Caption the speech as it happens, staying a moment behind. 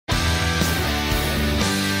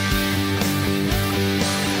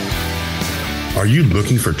Are you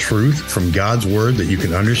looking for truth from God's Word that you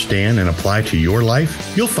can understand and apply to your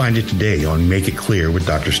life? You'll find it today on Make It Clear with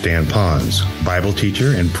Dr. Stan Ponz, Bible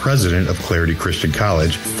teacher and president of Clarity Christian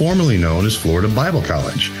College, formerly known as Florida Bible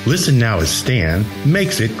College. Listen now as Stan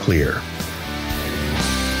makes it clear.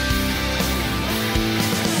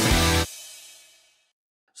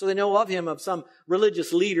 So they know of him, of some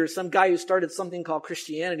religious leader, some guy who started something called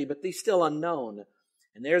Christianity, but he's still unknown.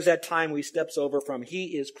 And there's that time where he steps over from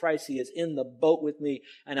he is Christ, he is in the boat with me,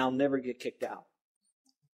 and I'll never get kicked out.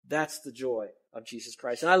 That's the joy of Jesus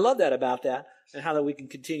Christ. And I love that about that, and how that we can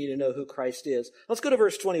continue to know who Christ is. Let's go to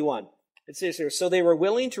verse 21. It says here, so they were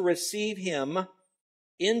willing to receive him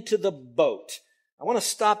into the boat. I want to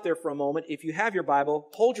stop there for a moment. If you have your Bible,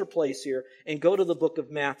 hold your place here and go to the book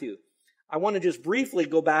of Matthew. I want to just briefly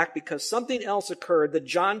go back because something else occurred that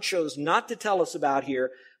John chose not to tell us about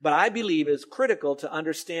here, but I believe is critical to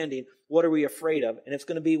understanding what are we afraid of. And it's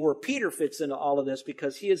going to be where Peter fits into all of this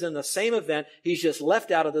because he is in the same event. He's just left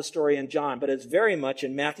out of the story in John, but it's very much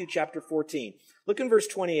in Matthew chapter 14. Look in verse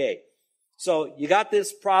 28. So you got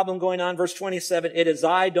this problem going on. Verse 27, it is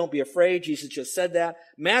I, don't be afraid. Jesus just said that.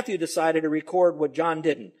 Matthew decided to record what John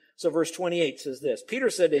didn't. So verse 28 says this, Peter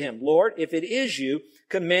said to him, Lord, if it is you,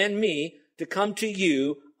 command me to come to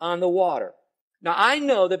you on the water. Now, I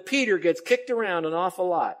know that Peter gets kicked around an awful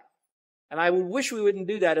lot. And I would wish we wouldn't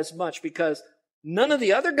do that as much because none of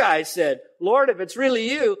the other guys said, Lord, if it's really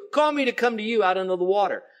you, call me to come to you out into the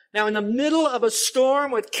water. Now, in the middle of a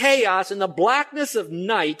storm with chaos and the blackness of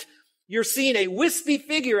night, you're seeing a wispy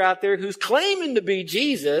figure out there who's claiming to be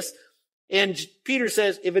Jesus. And Peter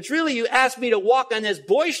says, if it's really you, ask me to walk on this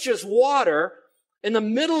boisterous water in the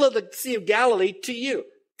middle of the Sea of Galilee to you.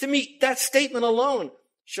 To me, that statement alone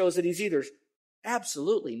shows that he's either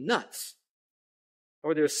absolutely nuts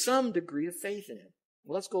or there's some degree of faith in him.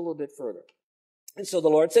 Well, let's go a little bit further. And so the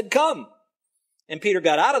Lord said, come. And Peter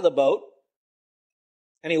got out of the boat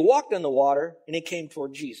and he walked on the water and he came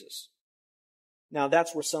toward Jesus. Now,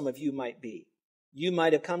 that's where some of you might be. You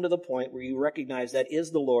might have come to the point where you recognize that is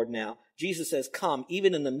the Lord now. Jesus says, come,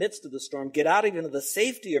 even in the midst of the storm, get out even of the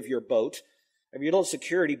safety of your boat, of your little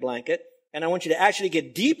security blanket. And I want you to actually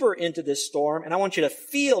get deeper into this storm, and I want you to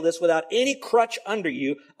feel this without any crutch under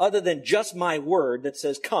you other than just my word that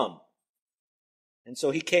says, come. And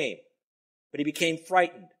so he came, but he became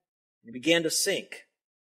frightened, and he began to sink,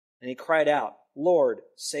 and he cried out, Lord,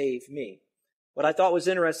 save me. What I thought was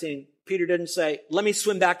interesting, Peter didn't say, let me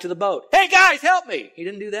swim back to the boat. Hey guys, help me. He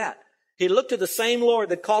didn't do that. He looked to the same Lord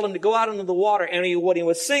that called him to go out into the water, and when he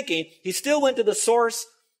was sinking, he still went to the source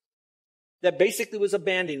that basically was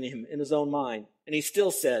abandoning him in his own mind. And he still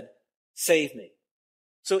said, save me.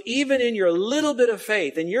 So even in your little bit of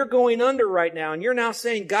faith, and you're going under right now, and you're now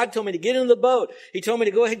saying, God told me to get in the boat. He told me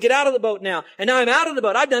to go ahead, get out of the boat now. And now I'm out of the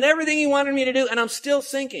boat. I've done everything he wanted me to do, and I'm still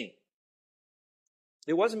sinking.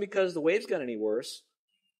 It wasn't because the waves got any worse.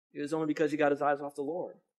 It was only because he got his eyes off the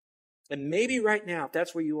Lord. And maybe right now, if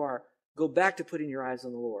that's where you are, go back to putting your eyes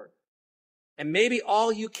on the Lord. And maybe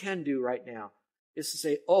all you can do right now is to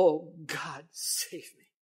say, oh, God, save me.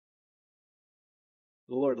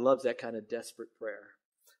 The Lord loves that kind of desperate prayer.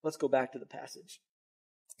 Let's go back to the passage.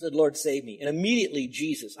 It said, Lord, save me. And immediately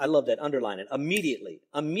Jesus, I love that, underline it, immediately.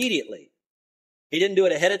 He didn't do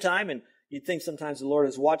it ahead of time, and you'd think sometimes the Lord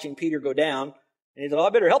is watching Peter go down, and he said, oh, I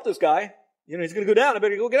better help this guy. He's going to go down. I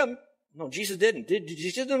better go get him. No, Jesus didn't.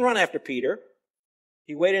 Jesus didn't run after Peter.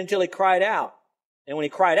 He waited until he cried out. And when he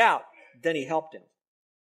cried out, then he helped him.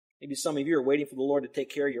 Maybe some of you are waiting for the Lord to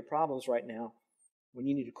take care of your problems right now when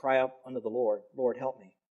you need to cry out unto the Lord, Lord, help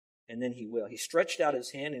me. And then he will. He stretched out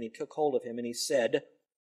his hand and he took hold of him and he said,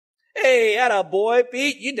 hey, atta boy,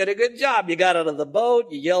 Pete, you did a good job. You got out of the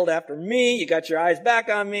boat. You yelled after me. You got your eyes back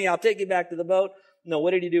on me. I'll take you back to the boat. No,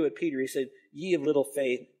 what did he do with Peter? He said, ye of little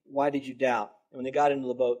faith, why did you doubt? And when they got into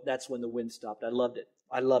the boat, that's when the wind stopped. I loved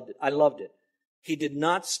it. He did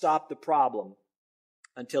not stop the problem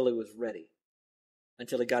until he was ready.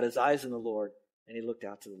 Until he got his eyes on the Lord and he looked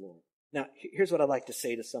out to the Lord. Now, here's what I'd like to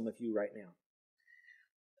say to some of you right now.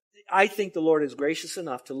 I think the Lord is gracious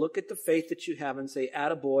enough to look at the faith that you have and say,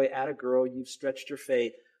 atta boy, atta girl, you've stretched your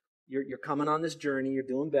faith. You're coming on this journey. You're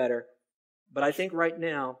doing better. But I think right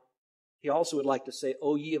now, he also would like to say,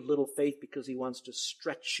 oh, ye of little faith, because he wants to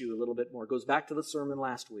stretch you a little bit more. It goes back to the sermon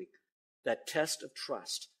last week, that test of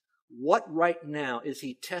trust. What right now is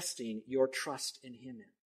he testing your trust in him in?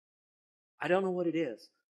 I don't know what it is.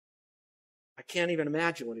 I can't even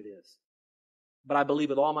imagine what it is. But I believe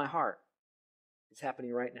with all my heart it's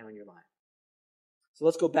happening right now in your life. So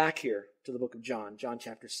let's go back here to the book of John, John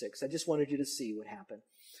chapter 6. I just wanted you to see what happened.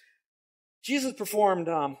 Jesus performed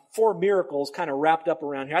 4 miracles kind of wrapped up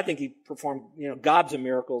around here. I think he performed, gobs of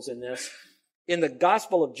miracles in this. In the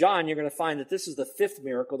Gospel of John, you're going to find that this is the 5th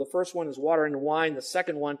miracle. The first one is water into wine. The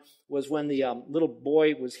second one was when the little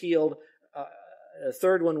boy was healed. The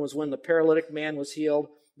third one was when the paralytic man was healed.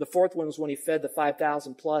 The fourth one was when he fed the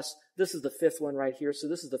 5,000 plus. This is the 5th one right here. So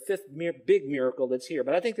this is the 5th big miracle that's here.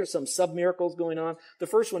 But I think there's some sub-miracles going on. The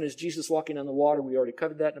first one is Jesus walking on the water. We already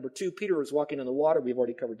covered that. Number 2, Peter was walking on the water. We've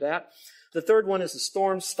already covered that. The third one is the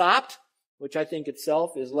storm stopped, which I think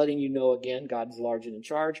itself is letting you know again God's large and in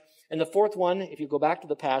charge. And the fourth one, if you go back to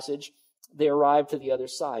the passage, they arrived to the other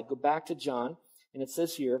side. Go back to John, and it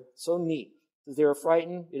says here, so neat. It says, they were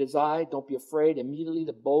frightened. It is I. Don't be afraid. Immediately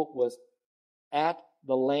the boat was at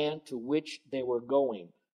the land to which they were going.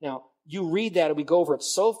 Now, you read that and we go over it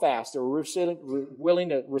so fast. They were willing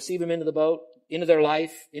to receive him into the boat, into their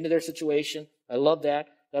life, into their situation. I love that.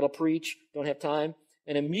 That'll preach. Don't have time.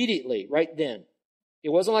 And immediately, right then, it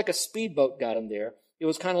wasn't like a speedboat got them there. It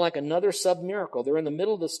was kind of like another sub-miracle. They're in the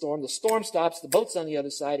middle of the storm. The storm stops. The boat's on the other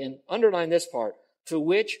side. And underline this part, to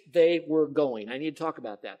which they were going. I need to talk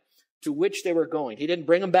about that. To which they were going. He didn't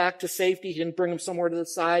bring them back to safety. He didn't bring them somewhere to the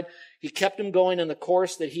side. He kept them going on the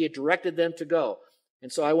course that he had directed them to go.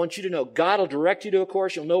 And so I want you to know, God will direct you to a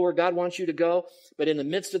course. You'll know where God wants you to go. But in the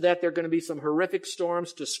midst of that, there are going to be some horrific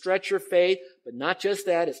storms to stretch your faith. But not just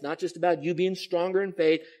that. It's not just about you being stronger in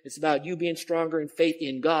faith. It's about you being stronger in faith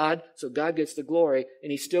in God. So God gets the glory,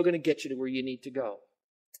 and he's still going to get you to where you need to go.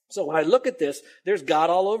 So when I look at this, there's God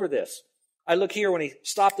all over this. I look here when he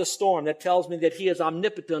stopped the storm. That tells me that he is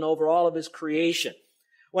omnipotent over all of his creation.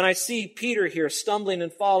 When I see Peter here stumbling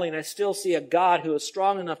and falling, I still see a God who is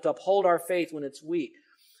strong enough to uphold our faith when it's weak.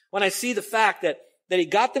 When I see the fact that he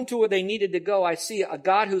got them to where they needed to go, I see a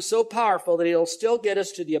God who's so powerful that he'll still get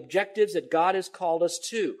us to the objectives that God has called us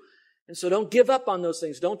to. And so don't give up on those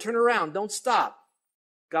things. Don't turn around. Don't stop.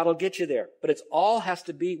 God will get you there. But it all has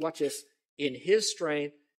to be, watch this, in his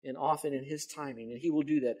strength and often in his timing. And he will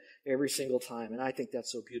do that every single time. And I think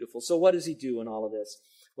that's so beautiful. So what does he do in all of this?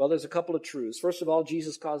 Well, there's a couple of truths. First of all,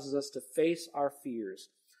 Jesus causes us to face our fears.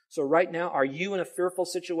 So right now, are you in a fearful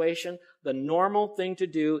situation? The normal thing to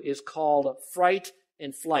do is called fright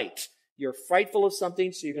and flight. You're frightful of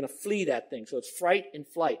something, so you're going to flee that thing. So it's fright and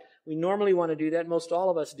flight. We normally want to do that. Most all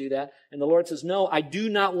of us do that. And the Lord says, no, I do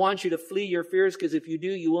not want you to flee your fears, because if you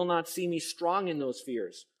do, you will not see me strong in those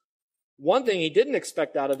fears. One thing he didn't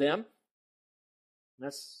expect out of them,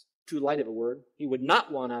 that's too light of a word, he would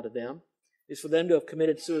not want out of them, is for them to have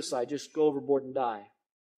committed suicide, just go overboard and die.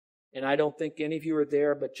 And I don't think any of you are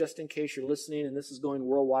there, but just in case you're listening, and this is going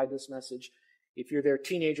worldwide, this message, if you're there,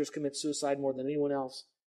 teenagers commit suicide more than anyone else.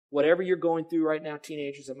 Whatever you're going through right now,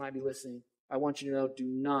 teenagers that might be listening, I want you to know, do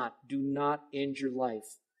not end your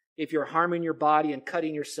life. If you're harming your body and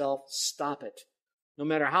cutting yourself, stop it. No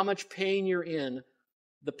matter how much pain you're in,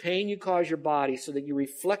 the pain you cause your body, so that you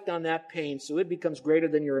reflect on that pain so it becomes greater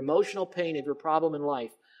than your emotional pain of your problem in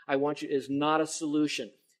life, I want you, is not a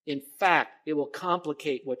solution. In fact, it will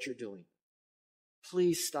complicate what you're doing.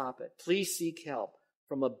 Please stop it. Please seek help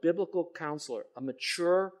from a biblical counselor, a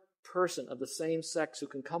mature person of the same sex who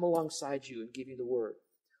can come alongside you and give you the word.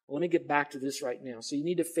 Well, let me get back to this right now. So you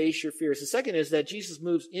need to face your fears. The second is that Jesus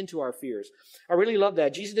moves into our fears. I really love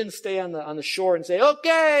that. Jesus didn't stay on the shore and say,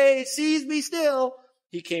 okay, seas be still.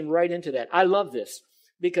 He came right into that. I love this,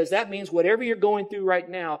 because that means whatever you're going through right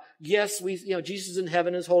now, yes, Jesus is in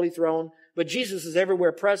heaven, his holy throne, but Jesus is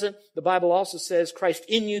everywhere present. The Bible also says Christ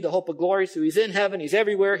in you, the hope of glory. So he's in heaven, he's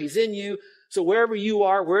everywhere, he's in you. So wherever you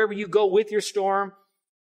are, wherever you go with your storm,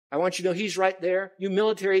 I want you to know he's right there. You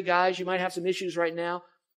military guys, you might have some issues right now.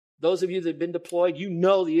 Those of you that have been deployed, you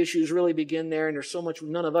know the issues really begin there, and there's so much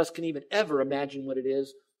none of us can even ever imagine what it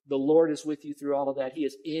is. The Lord is with you through all of that. He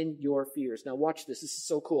is in your fears. Now watch this. This is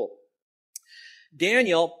so cool.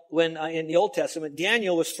 Daniel, when in the Old Testament,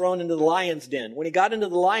 Daniel was thrown into the lion's den. When he got into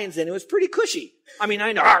the lion's den, it was pretty cushy. I mean,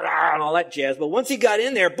 I know, and all that jazz, but once he got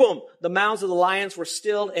in there, boom, the mouths of the lions were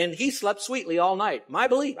stilled, and he slept sweetly all night. My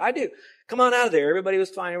belief, I do. Come on out of there. Everybody was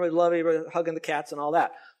fine. Everybody loved everybody hugging the cats and all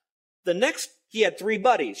that. The next, he had 3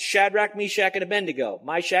 buddies, Shadrach, Meshach, and Abednego.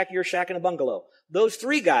 My shack, your shack, and a bungalow. Those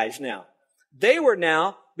 3 guys now. They were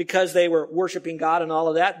now, because they were worshiping God and all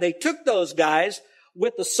of that, they took those guys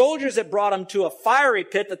with the soldiers that brought them to a fiery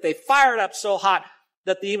pit that they fired up so hot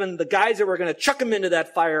that even the guys that were going to chuck them into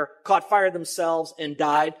that fire caught fire themselves and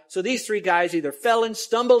died. So these 3 guys either fell in,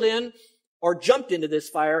 stumbled in, or jumped into this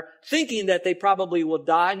fire, thinking that they probably will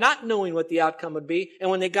die, not knowing what the outcome would be. And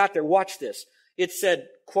when they got there, watch this. It said,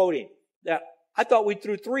 quoting, that I thought we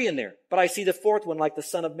threw 3 in there, but I see the 4th one like the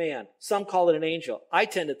Son of Man. Some call it an angel. I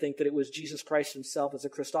tend to think that it was Jesus Christ himself as a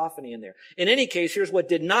Christophany in there. In any case, here's what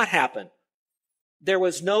did not happen. There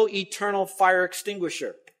was no eternal fire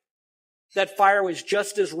extinguisher. That fire was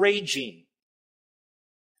just as raging.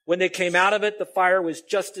 When they came out of it, the fire was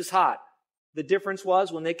just as hot. The difference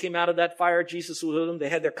was when they came out of that fire, Jesus was with them. They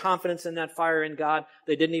had their confidence in that fire in God.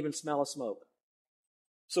 They didn't even smell a smoke.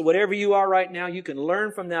 So whatever you are right now, you can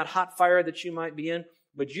learn from that hot fire that you might be in,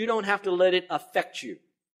 but you don't have to let it affect you.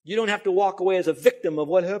 You don't have to walk away as a victim of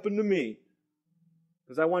what happened to me.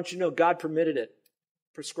 Because I want you to know God permitted it,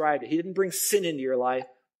 prescribed it. He didn't bring sin into your life,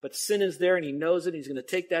 but sin is there and he knows it. He's going to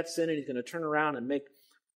take that sin and he's going to turn around and make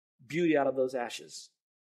beauty out of those ashes.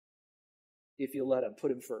 If you let him,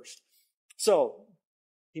 put him first. So,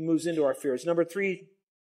 he moves into our fears. Number 3,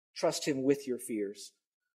 trust him with your fears.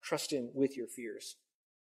 Trust him with your fears.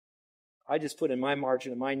 I just put in my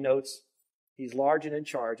margin of my notes, he's large and in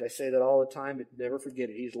charge. I say that all the time, but never forget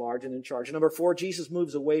it. He's large and in charge. And number 4, Jesus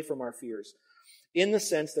moves away from our fears. In the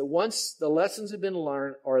sense that once the lessons have been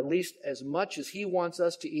learned, or at least as much as he wants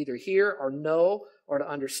us to either hear or know or to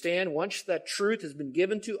understand, once that truth has been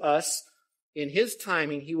given to us, in his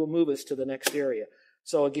timing, he will move us to the next area.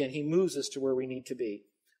 So again, he moves us to where we need to be.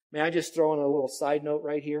 May I just throw in a little side note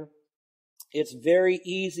right here? It's very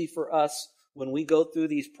easy for us when we go through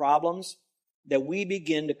these problems that we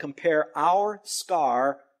begin to compare our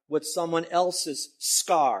scar with someone else's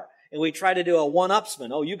scar. And we try to do a one-upsman.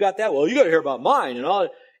 Oh, you got that? Well, you got to hear about mine and all.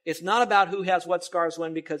 It's not about who has what scars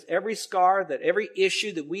when, because every scar, every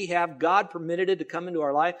issue that we have, God permitted it to come into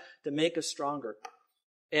our life to make us stronger.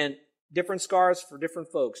 And different scars for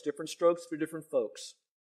different folks, different strokes for different folks.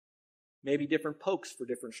 Maybe different pokes for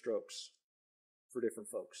different strokes for different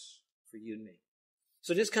folks, for you and me.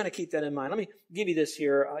 So just kind of keep that in mind. Let me give you this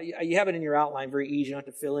here. You have it in your outline, very easy. You don't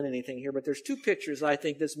have to fill in anything here. But there's 2 pictures I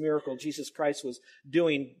think this miracle Jesus Christ was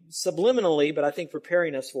doing subliminally, but I think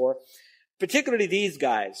preparing us for. Particularly these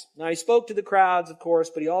guys. Now, he spoke to the crowds, of course,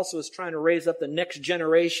 but he also was trying to raise up the next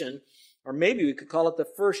generation, or maybe we could call it the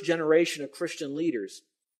first generation of Christian leaders.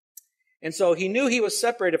 And so he knew he was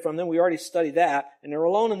separated from them. We already studied that. And they're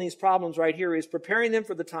alone in these problems right here. He's preparing them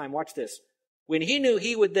for the time. Watch this. When he knew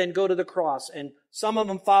he would then go to the cross, and some of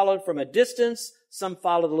them followed from a distance, some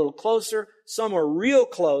followed a little closer, some were real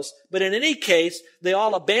close, but in any case, they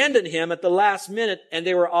all abandoned him at the last minute, and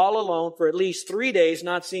they were all alone for at least 3 days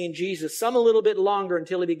not seeing Jesus, some a little bit longer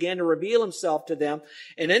until he began to reveal himself to them.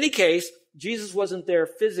 In any case, Jesus wasn't there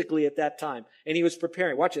physically at that time, and he was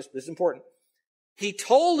preparing. Watch this, this is important. He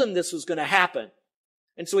told them this was going to happen,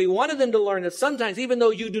 and so he wanted them to learn that sometimes, even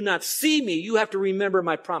though you do not see me, you have to remember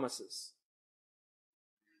my promises.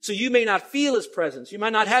 So you may not feel his presence. You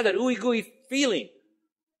might not have that ooey-gooey feeling.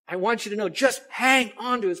 I want you to know, just hang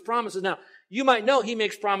on to his promises. Now, you might know he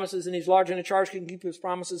makes promises and he's large and in charge, can keep his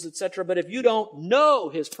promises, etc. But if you don't know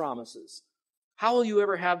his promises, how will you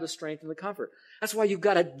ever have the strength and the comfort? That's why you've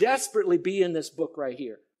got to desperately be in this book right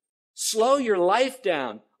here. Slow your life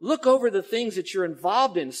down. Look over the things that you're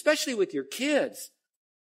involved in, especially with your kids,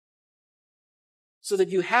 so that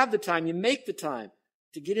you have the time, you make the time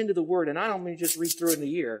to get into the Word. And I don't mean just read through it in a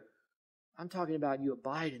year. I'm talking about you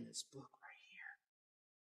abide in this book right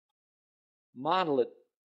here. Model it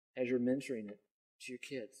as you're mentoring it to your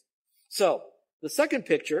kids. So, the second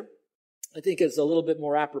picture, I think, is a little bit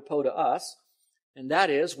more apropos to us. And that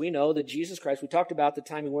is, we know that Jesus Christ, we talked about the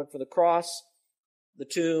time he went for the cross, the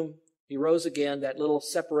tomb, he rose again, that little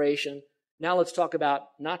separation. Now let's talk about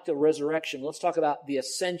not the resurrection, let's talk about the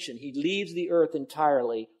ascension. He leaves the earth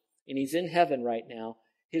entirely, and he's in heaven right now.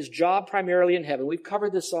 His job primarily in heaven. We've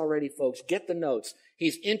covered this already, folks. Get the notes.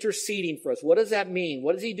 He's interceding for us. What does that mean?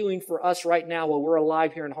 What is he doing for us right now while we're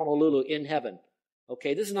alive here in Honolulu in heaven?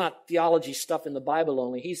 Okay, this is not theology stuff in the Bible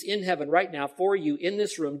only. He's in heaven right now for you in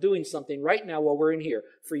this room doing something right now while we're in here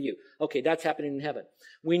for you. Okay, that's happening in heaven.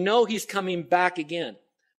 We know he's coming back again.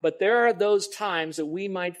 But there are those times that we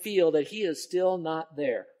might feel that he is still not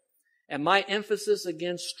there. And my emphasis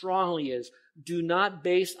again strongly is, do not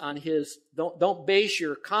base on don't base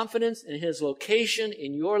your confidence in his location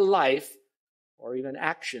in your life or even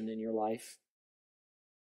action in your life.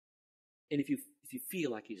 And if you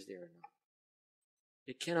feel like he's there or not.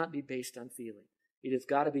 It cannot be based on feeling. It has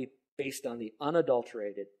got to be based on the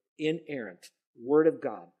unadulterated, inerrant Word of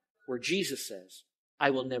God, where Jesus says, I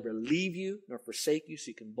will never leave you nor forsake you, so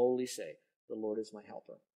you can boldly say, the Lord is my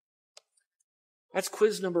helper. That's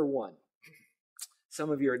quiz number 1. Some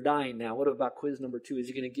of you are dying now. What about quiz number 2? Is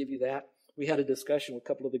he going to give you that? We had a discussion with a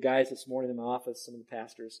couple of the guys this morning in my office, some of the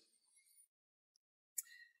pastors.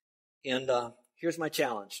 And here's my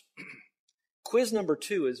challenge. Quiz number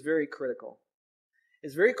 2 is very critical.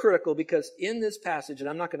 is very critical because in this passage, and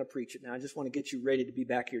I'm not going to preach it now, I just want to get you ready to be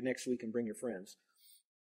back here next week and bring your friends.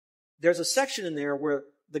 There's a section in there where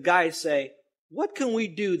the guys say, what can we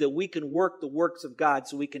do that we can work the works of God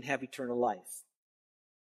so we can have eternal life?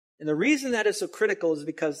 And the reason that is so critical is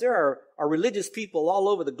because there are religious people all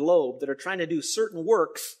over the globe that are trying to do certain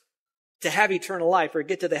works to have eternal life or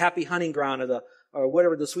get to the happy hunting ground or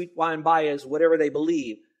whatever the sweet wine by is, whatever they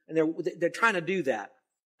believe. And they're trying to do that.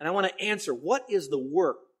 And I want to answer, what is the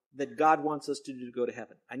work that God wants us to do to go to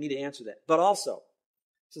heaven? I need to answer that. But also,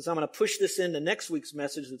 since I'm going to push this into next week's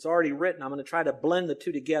message that's already written, I'm going to try to blend the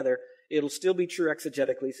two together. It'll still be true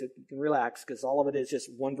exegetically, so you can relax, because all of it is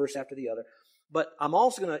just one verse after the other. But I'm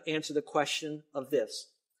also going to answer the question of this.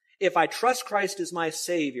 If I trust Christ as my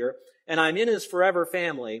Savior, and I'm in His forever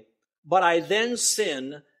family, but I then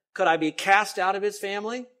sin, could I be cast out of His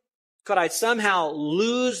family? Could I somehow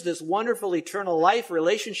lose this wonderful eternal life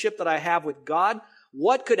relationship that I have with God?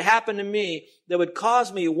 What could happen to me that would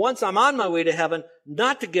cause me, once I'm on my way to heaven,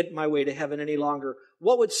 not to get my way to heaven any longer?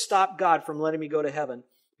 What would stop God from letting me go to heaven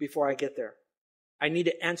before I get there? I need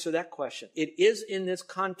to answer that question. It is in this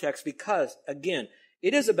context because, again,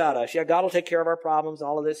 it is about us. Yeah, God will take care of our problems,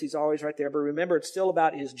 all of this. He's always right there. But remember, it's still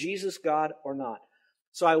about, is Jesus God or not?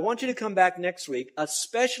 So I want you to come back next week,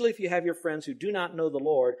 especially if you have your friends who do not know the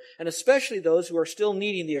Lord, and especially those who are still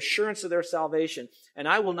needing the assurance of their salvation. And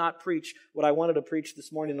I will not preach what I wanted to preach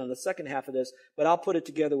this morning on the second half of this, but I'll put it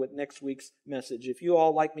together with next week's message. If you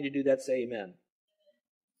all like me to do that, say amen.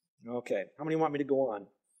 Okay. How many want me to go on?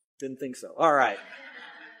 Didn't think so. All right.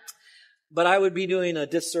 But I would be doing a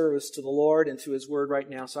disservice to the Lord and to His Word right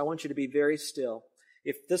now, so I want you to be very still.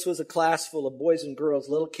 If this was a class full of boys and girls,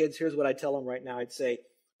 little kids, here's what I'd tell them right now. I'd say,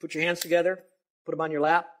 put your hands together, put them on your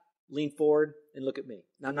lap, lean forward, and look at me.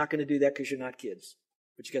 Now, I'm not going to do that because you're not kids,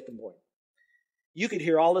 but you get the point. You could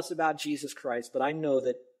hear all this about Jesus Christ, but I know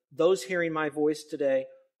that those hearing my voice today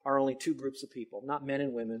are only two groups of people, not men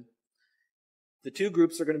and women. The two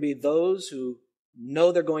groups are going to be those who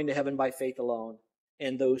know they're going to heaven by faith alone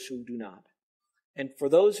and those who do not. And for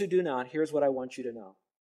those who do not, here's what I want you to know.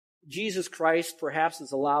 Jesus Christ perhaps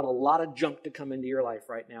has allowed a lot of junk to come into your life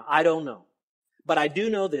right now. I don't know. But I do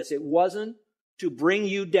know this. It wasn't to bring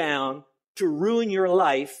you down, to ruin your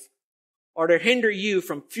life, or to hinder you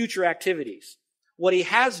from future activities. What He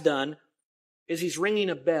has done is He's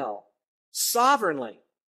ringing a bell. Sovereignly.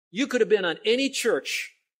 You could have been on any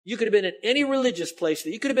church. You could have been at any religious place.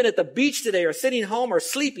 You could have been at the beach today or sitting home or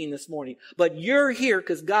sleeping this morning. But you're here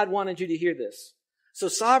because God wanted you to hear this. So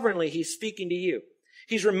sovereignly, He's speaking to you.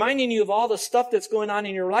 He's reminding you of all the stuff that's going on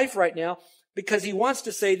in your life right now because He wants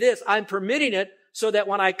to say this, I'm permitting it so that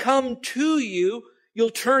when I come to you, you'll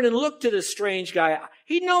turn and look to this strange guy.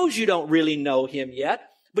 He knows you don't really know Him yet,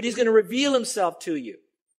 but He's going to reveal Himself to you.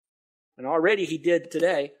 And already He did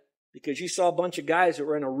today because you saw a bunch of guys that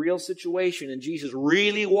were in a real situation and Jesus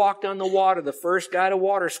really walked on the water, the first guy to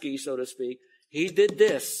water ski, so to speak. He did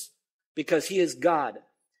this because He is God.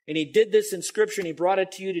 And He did this in Scripture and He brought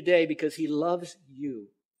it to you today because He loves you.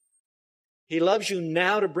 He loves you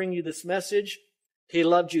now to bring you this message. He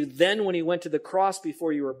loved you then when He went to the cross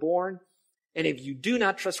before you were born. And if you do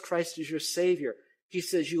not trust Christ as your Savior, He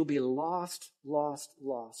says you'll be lost, lost,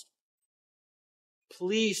 lost.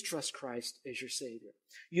 Please trust Christ as your Savior.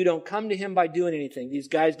 You don't come to Him by doing anything. These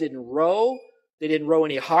guys didn't row. They didn't row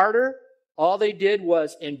any harder. All they did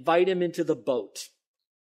was invite Him into the boat.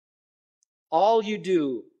 All you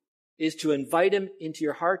do is to invite Him into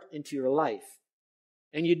your heart, into your life.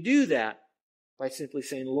 And you do that by simply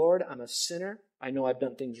saying, Lord, I'm a sinner. I know I've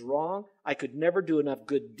done things wrong. I could never do enough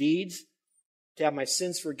good deeds to have my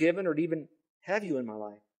sins forgiven or to even have you in my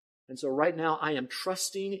life. And so right now I am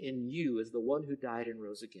trusting in you as the one who died and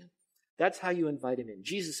rose again. That's how you invite Him in.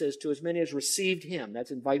 Jesus says, to as many as received Him,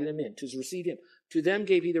 that's invited Him in, to as received Him. To them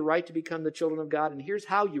gave He the right to become the children of God. And here's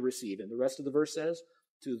how you receive Him. The rest of the verse says,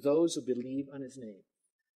 to those who believe on His name.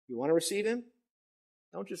 You want to receive Him?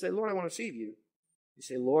 Don't just say, Lord, I want to receive you. You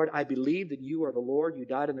say, Lord, I believe that you are the Lord. You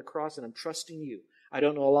died on the cross and I'm trusting you. I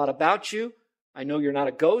don't know a lot about you. I know you're not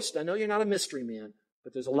a ghost. I know you're not a mystery man.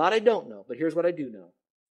 But there's a lot I don't know. But here's what I do know.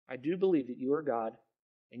 I do believe that you are God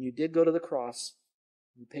and you did go to the cross.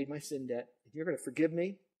 You paid my sin debt. And you're going to forgive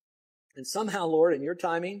me. And somehow, Lord, in your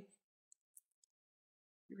timing,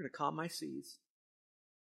 you're going to calm my seas.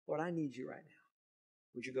 Lord, I need you right now.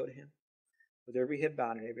 Would you go to Him? With every head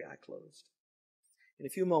bowed and every eye closed. In a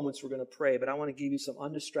few moments, we're going to pray, but I want to give you some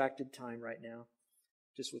undistracted time right now,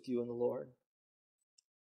 just with you and the Lord.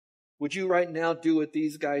 Would you right now do what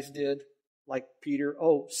these guys did, like Peter?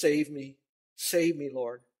 Oh, save me,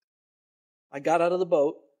 Lord. I got out of the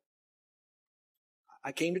boat.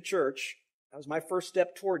 I came to church. That was my first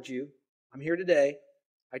step towards you. I'm here today.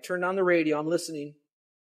 I turned on the radio. I'm listening.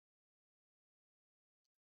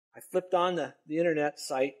 I flipped on the internet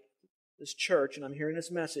site, this church, and I'm hearing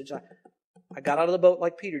this message. I got out of the boat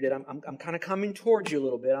like Peter did. I'm kind of coming towards you a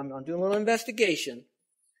little bit. I'm doing a little investigation.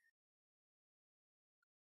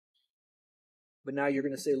 But now you're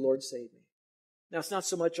going to say, Lord, save me. Now, it's not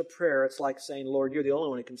so much a prayer. It's like saying, Lord, you're the only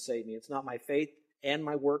one who can save me. It's not my faith and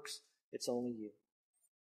my works. It's only you.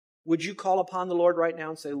 Would you call upon the Lord right now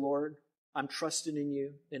and say, Lord, I'm trusting in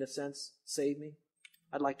you. In a sense, save me.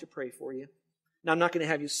 I'd like to pray for you. Now, I'm not going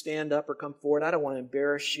to have you stand up or come forward. I don't want to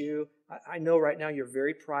embarrass you. I know right now you're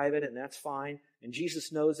very private, and that's fine. And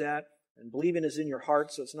Jesus knows that. And believing is in your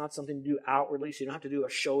heart, so it's not something to do outwardly. So you don't have to do a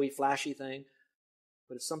showy, flashy thing.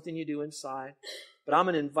 But it's something you do inside. But I'm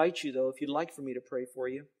going to invite you, though, if you'd like for me to pray for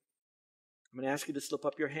you. I'm going to ask you to slip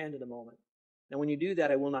up your hand in a moment. Now, when you do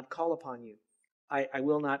that, I will not call upon you. I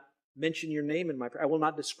will not mention your name in my prayer. I will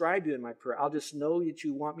not describe you in my prayer. I'll just know that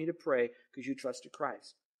you want me to pray because you trusted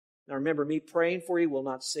Christ. Now, remember, me praying for you will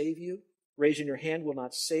not save you. Raising your hand will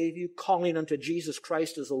not save you. Calling unto Jesus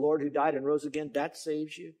Christ as the Lord who died and rose again, that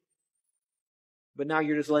saves you. But now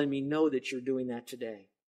you're just letting me know that you're doing that today.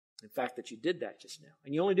 In fact, that you did that just now.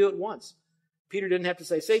 And you only do it once. Peter didn't have to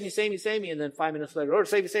say, save me, save me, save me. And then 5 minutes later, Lord,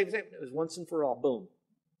 save me, save me, save me. It was once and for all. Boom.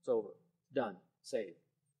 It's over. Done. Saved.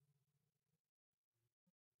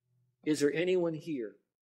 Is there anyone here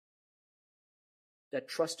that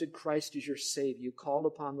trusted Christ as your Savior? You called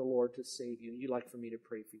upon the Lord to save you, and you'd like for me to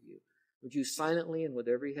pray for you. Would you silently and with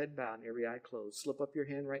every head bowed and every eye closed, slip up your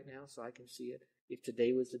hand right now so I can see it? If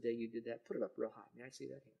today was the day you did that, put it up real high. May I see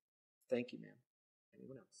that hand? Thank you, ma'am.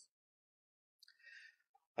 Anyone else?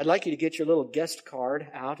 I'd like you to get your little guest card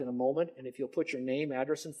out in a moment, and if you'll put your name,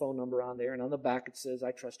 address, and phone number on there, and on the back it says,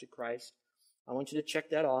 I trusted Christ. I want you to check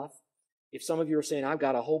that off. If some of you are saying, I've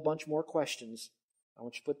got a whole bunch more questions, I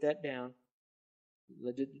want you to put that down.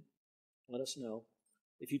 Let us know.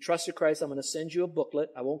 If you trusted Christ, I'm going to send you a booklet.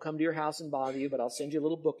 I won't come to your house and bother you, but I'll send you a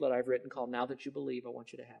little booklet I've written called Now That You Believe. I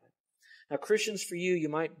want you to have it. Now, Christians, for you, you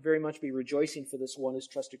might very much be rejoicing for this one who's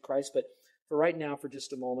trusted Christ, but for right now, for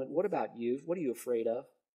just a moment, what about you? What are you afraid of?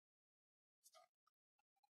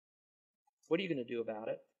 What are you going to do about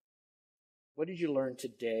it? What did you learn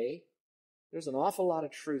today? There's an awful lot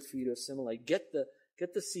of truth for you to assimilate. Get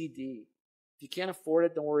the CD. If you can't afford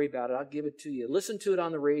it, don't worry about it. I'll give it to you. Listen to it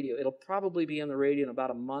on the radio. It'll probably be on the radio in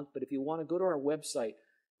about a month, but if you want to go to our website,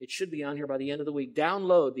 it should be on here by the end of the week.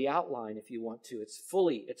 Download the outline if you want to. It's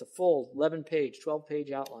a full 11-page,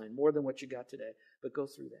 12-page outline, more than what you got today, but go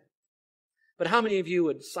through that. But how many of you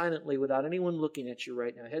would silently, without anyone looking at you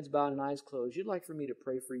right now, heads bowed and eyes closed, you'd like for me to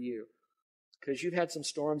pray for you? Because you've had some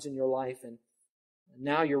storms in your life, and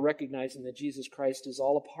now you're recognizing that Jesus Christ is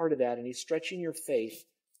all a part of that, and He's stretching your faith.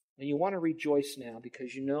 And you want to rejoice now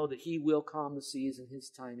because you know that He will calm the seas in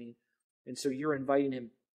His timing. And so you're inviting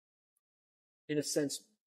Him, in a sense,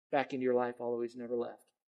 back into your life, although He's never left.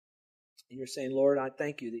 And you're saying, Lord, I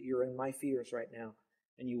thank you that you're in my fears right now,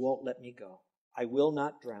 and you won't let me go. I will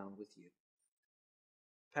not drown with you.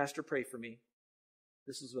 Pastor, pray for me.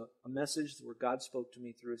 This is a message where God spoke to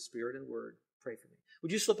me through His Spirit and Word. Pray for me.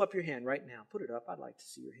 Would you slip up your hand right now? Put it up. I'd like to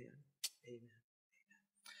see your hand. Amen.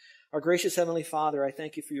 Our gracious Heavenly Father, I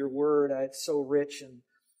thank you for your word. It's so rich and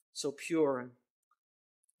so pure. And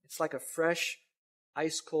it's like a fresh,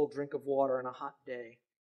 ice-cold drink of water on a hot day.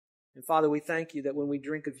 And Father, we thank you that when we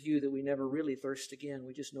drink of you, that we never really thirst again.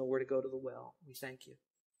 We just know where to go to the well. We thank you.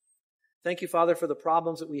 Thank you, Father, for the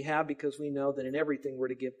problems that we have, because we know that in everything we're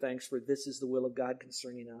to give thanks, for this is the will of God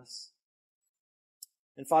concerning us.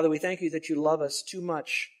 And Father, we thank you that you love us too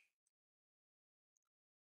much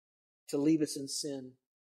to leave us in sin.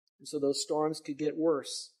 And so those storms could get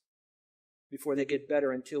worse before they get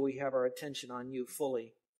better, until we have our attention on you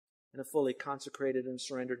fully, in a fully consecrated and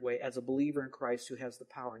surrendered way, as a believer in Christ who has the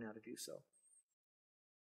power now to do so.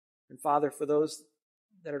 And Father, for those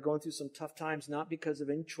that are going through some tough times, not because of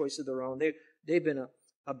any choice of their own, they've been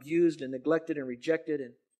abused and neglected and rejected,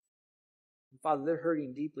 and Father, they're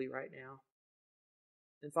hurting deeply right now.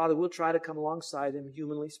 And Father, we'll try to come alongside them,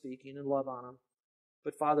 humanly speaking, and love on them.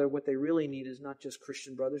 But Father, what they really need is not just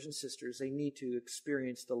Christian brothers and sisters. They need to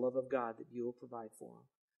experience the love of God that you will provide for them.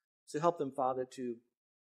 So help them, Father, to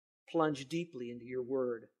plunge deeply into your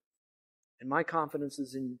word. And my confidence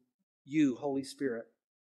is in you, Holy Spirit,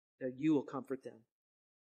 that you will comfort them.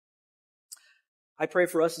 I pray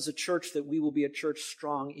for us as a church that we will be a church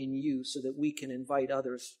strong in you, so that we can invite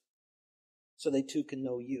others so they too can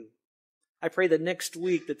know you. I pray that next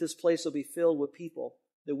week that this place will be filled with people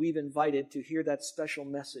that we've invited to hear that special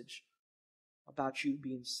message about you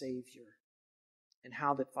being Savior. and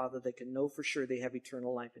how that, Father, they can know for sure they have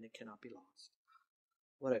eternal life and it cannot be lost.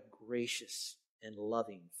 What a gracious and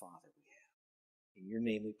loving Father we have. In your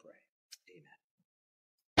name we pray. Amen.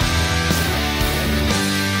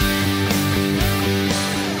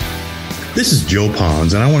 This is Joe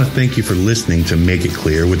Ponz, and I want to thank you for listening to Make It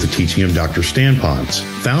Clear with the teaching of Dr. Stan Ponz,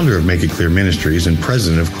 founder of Make It Clear Ministries and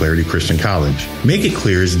president of Clarity Christian College. Make It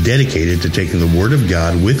Clear is dedicated to taking the Word of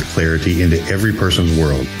God with clarity into every person's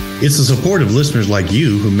world. It's the support of listeners like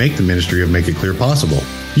you who make the ministry of Make It Clear possible.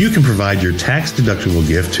 You can provide your tax-deductible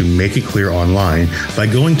gift to Make It Clear online by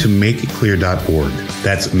going to makeitclear.org.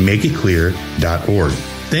 That's makeitclear.org.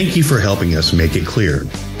 Thank you for helping us make it clear.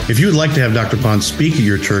 If you would like to have Dr. Ponz speak at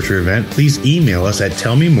your church or event, please email us at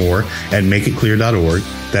tellmemore@makeitclear.org.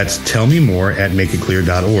 That's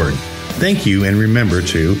tellmemore@makeitclear.org. Thank you, and remember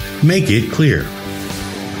to make it clear.